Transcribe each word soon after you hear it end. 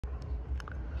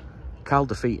Cal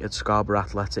defeated Scarborough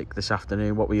Athletic this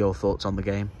afternoon. What were your thoughts on the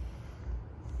game?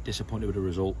 Disappointed with the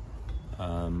result.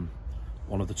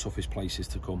 One of the toughest places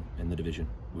to come in the division.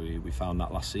 We found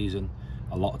that last season.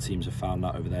 A lot of teams have found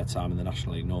that over their time in the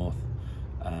National League North.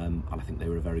 And I think they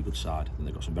were a very good side. And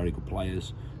they've got some very good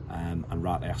players. And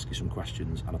rightly ask you some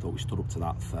questions. And I thought we stood up to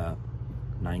that for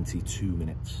 92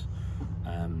 minutes.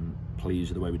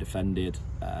 Pleased with the way we defended.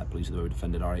 Pleased with the way we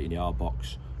defended our 18-yard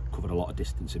box. Covered a lot of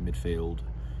distance in midfield.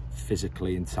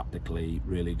 Physically and tactically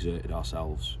really exerted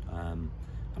ourselves. And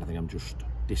I think I'm just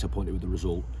disappointed with the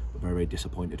result, but very, very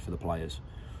disappointed for the players.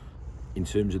 In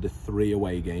terms of the 3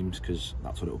 away games, because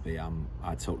that's what it will be,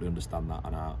 I totally understand that,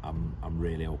 and I'm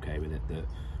really okay with it. That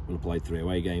we'll have played 3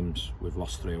 away games, we've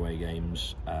lost 3 away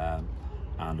games, and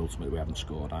ultimately we haven't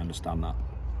scored. I understand that.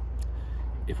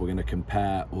 If we're going to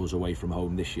compare us away from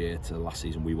home this year to last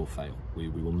season, we will fail. We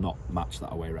will not match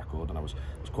that away record, and I was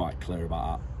quite clear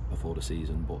about that before the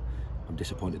season. But I'm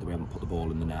disappointed that we haven't put the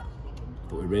ball in the net. I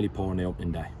thought we were really poor on the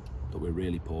opening day. I thought we were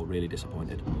really poor, really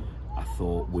disappointed. I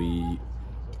thought we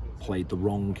played the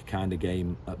wrong kind of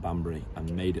game at Banbury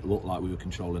and made it look like we were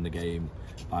controlling the game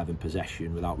by having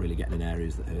possession without really getting in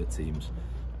areas that hurt teams.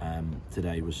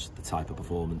 Today was the type of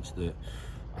performance that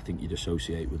I think you'd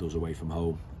associate with us away from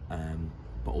home.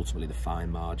 But ultimately the fine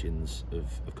margins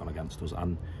have gone against us,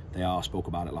 and they are. I spoke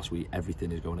about it last week.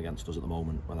 Everything is going against us at the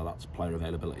moment, whether that's player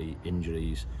availability,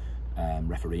 injuries,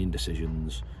 refereeing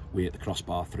decisions. We hit the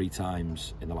crossbar 3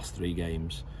 times in the last 3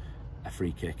 games. A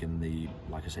free kick in the,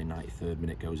 like I say, 93rd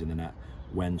minute goes in the net.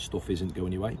 When stuff isn't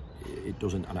going your way, it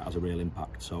doesn't, and it has a real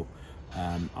impact. So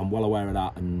I'm well aware of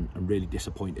that, and I'm really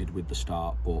disappointed with the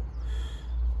start, but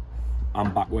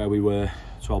I'm back where we were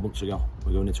 12 months ago.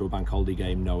 We're going into a bank holiday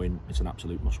game knowing it's an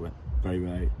absolute must-win.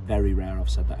 Very rare I've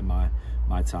said that in my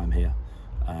time here.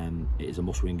 It is a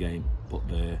must-win game, but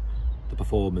the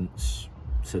performance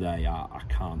today, I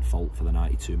can't fault for the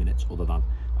 92 minutes, other than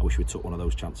I wish we took one of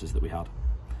those chances that we had.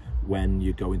 When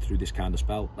you're going through this kind of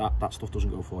spell, that stuff doesn't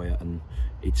go for you, and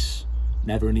it's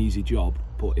never an easy job,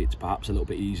 but it's perhaps a little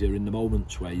bit easier in the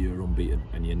moments where you're unbeaten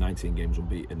and you're 19 games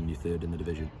unbeaten and you're 3rd in the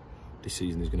division. This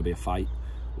season is going to be a fight,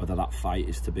 whether that fight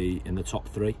is to be in the top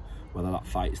 3, whether that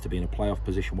fight is to be in a playoff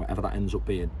position, whatever that ends up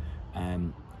being.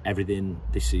 Everything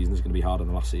this season is going to be harder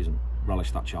than last season.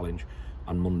 Relish that challenge,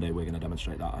 and Monday we're going to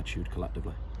demonstrate that attitude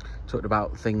collectively. Talked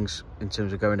about things in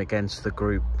terms of going against the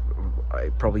group.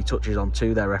 It probably touches on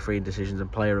 2 their refereeing decisions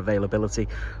and player availability.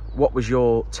 What was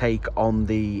your take on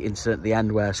the incident at the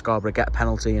end where Scarborough get a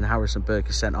penalty and Harrison Burke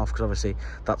is sent off? Because obviously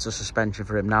that's a suspension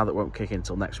for him now that won't kick in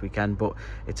until next weekend, but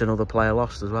it's another player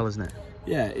lost as well, isn't it?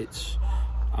 Yeah, it's.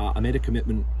 I made a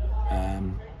commitment,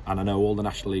 and I know all the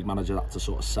National League managers had to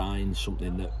sort of sign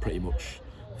something that pretty much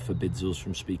forbids us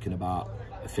from speaking about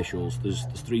officials. There's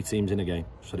 3 teams in a game.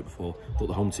 I've said it before. I thought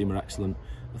the home team were excellent.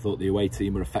 I thought the away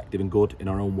team were effective and good in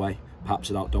our own way, perhaps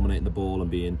without dominating the ball and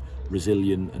being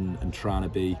resilient and trying to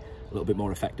be a little bit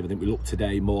more effective. I think we looked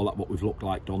today more like what we've looked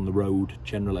like on the road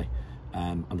generally.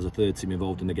 And there's a 3rd team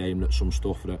involved in the game that's some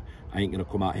stuff that I ain't going to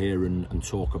come out here and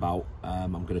talk about.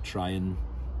 I'm going to try and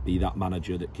be that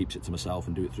manager that keeps it to myself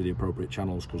and do it through the appropriate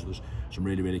channels, because there's some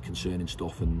really, really concerning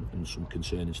stuff and some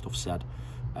concerning stuff said.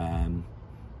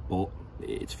 But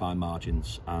it's fine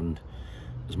margins, and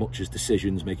as much as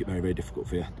decisions make it very, very difficult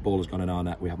for you, the ball has gone in our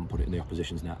net, we haven't put it in the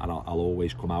opposition's net, and I'll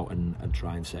always come out and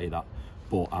try and say that.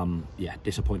 But I'm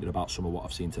disappointed about some of what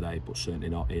I've seen today, but certainly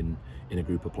not in a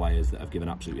group of players that have given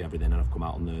absolutely everything and have come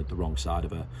out on the wrong side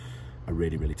of a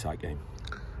really, really tight game.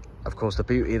 Of course, the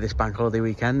beauty of this bank holiday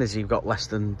weekend is you've got less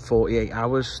than 48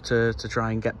 hours to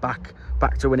try and get back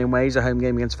to winning ways. A home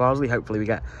game against Farsley. Hopefully we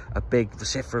get a big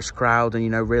vociferous crowd and,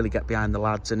 you know, really get behind the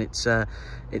lads, and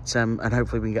and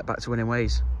hopefully we can get back to winning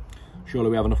ways. Surely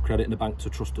we have enough credit in the bank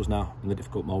to trust us now in the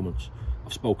difficult moments.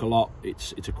 I've spoke a lot.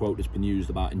 It's a quote that's been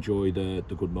used about enjoy the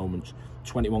good moments.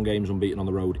 21 games unbeaten on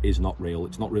the road is not real.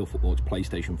 It's not real football. It's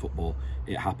PlayStation football.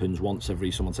 It happens once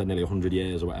every, someone said, nearly 100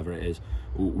 years or whatever it is.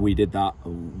 We did that.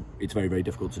 It's very, very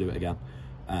difficult to do it again.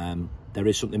 There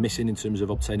is something missing in terms of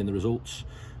obtaining the results.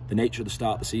 The nature of the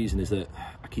start of the season is that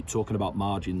I keep talking about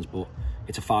margins, but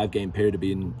it's a 5-game period of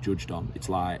being judged on. It's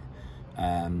like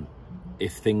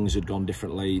if things had gone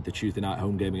differently, the Tuesday night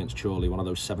home game against Chorley, one of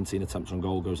those 17 attempts on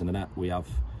goal goes in the net, we have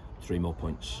 3 more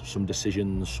points. Some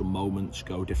decisions, some moments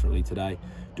go differently today.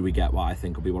 Do we get what I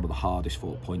think will be one of the hardest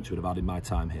 4 points we'd have had in my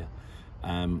time here?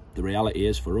 The reality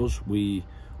is, for us, we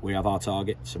have our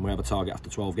targets, and we have a target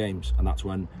after 12 games, and that's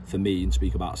when, for me, and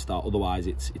speak about a start, otherwise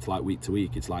it's like week to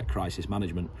week, it's like crisis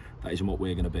management. That isn't what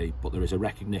we're going to be, but there is a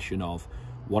recognition of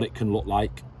what it can look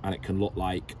like, and it can look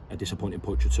like a disappointing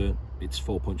punch return. It's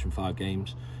 4 points from 5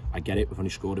 games, I get it, we've only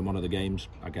scored in one of the games,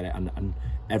 I get it, and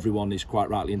everyone is quite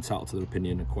rightly entitled to their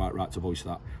opinion and quite right to voice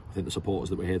that. I think the supporters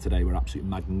that were here today were absolutely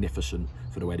magnificent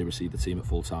for the way they received the team at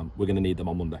full time. We're going to need them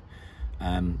on Monday.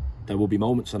 There will be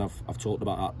moments, and I've talked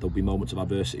about that, there'll be moments of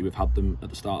adversity. We've had them at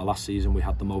the start of last season, we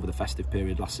had them over the festive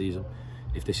period last season.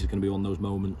 If this is going to be one of those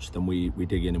moments, then we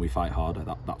dig in and we fight harder.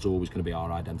 That's always going to be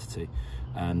our identity,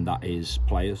 and that is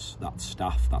players, that's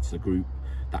staff, that's the group,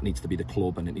 that needs to be the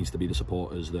club, and it needs to be the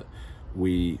supporters, that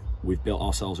we've built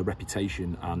ourselves a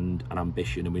reputation and an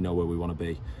ambition, and we know where we want to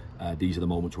be. These are the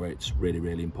moments where it's really,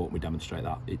 really important we demonstrate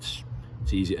that. It's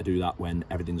easy to do that when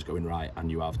everything's going right and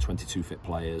you have 22 fit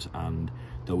players, and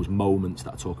those moments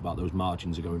that I talk about, those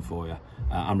margins are going for you.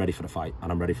 I'm ready for the fight,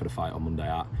 and I'm ready for the fight on Monday.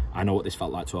 I know what this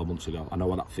felt like 12 months ago. I know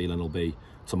what that feeling will be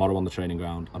tomorrow on the training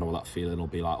ground. I know what that feeling will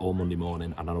be like all Monday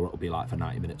morning, and I know what it'll be like for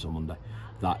 90 minutes on Monday.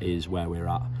 That is where we're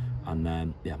at,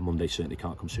 and yeah, Monday certainly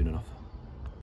can't come soon enough.